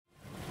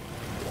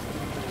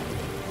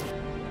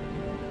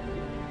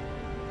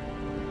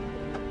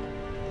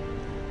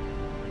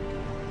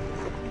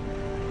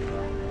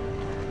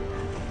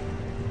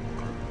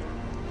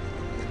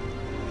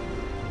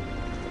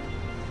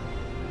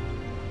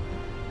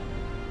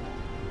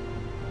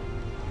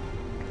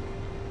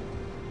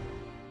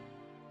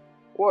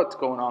What's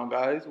going on,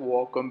 guys?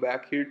 Welcome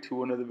back here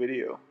to another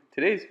video.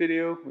 Today's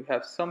video we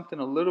have something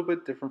a little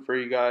bit different for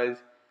you guys.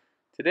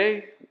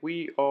 Today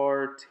we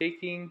are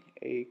taking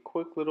a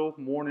quick little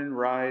morning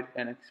ride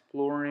and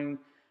exploring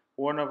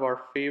one of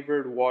our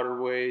favorite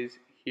waterways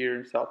here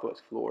in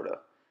Southwest Florida.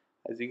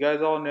 As you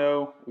guys all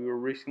know, we were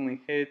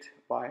recently hit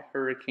by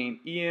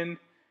Hurricane Ian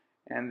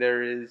and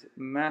there is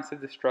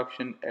massive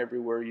destruction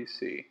everywhere you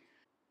see.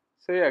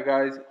 So yeah,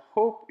 guys,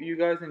 hope you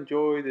guys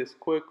enjoy this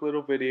quick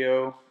little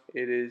video.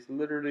 It is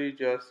literally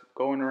just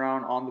going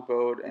around on the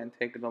boat and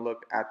taking a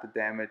look at the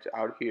damage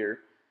out here.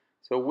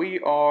 So we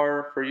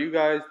are, for you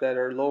guys that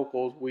are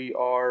locals, we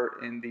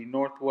are in the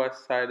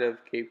northwest side of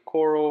Cape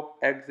Coral,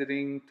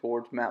 exiting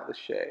towards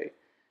Matlacha.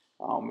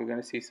 We're going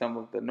to see some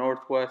of the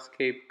northwest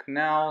Cape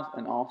canals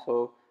and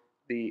also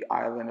the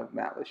island of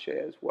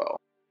Matlacha as well.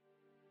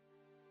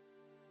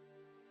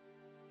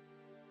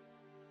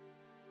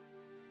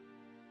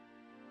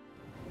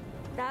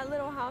 That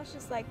little house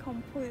just like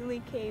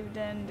completely caved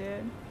in,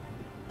 dude.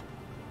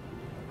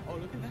 Oh,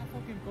 look at that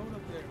fucking boat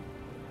up there.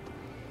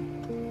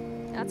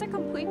 That's a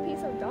complete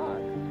piece of dock.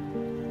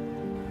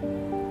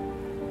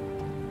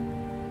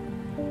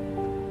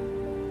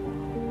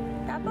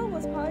 That boat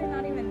was probably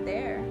not even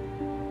there.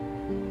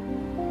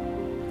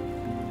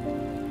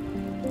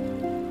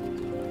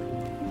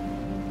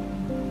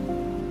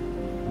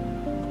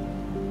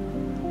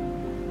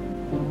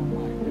 Oh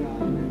my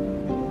god.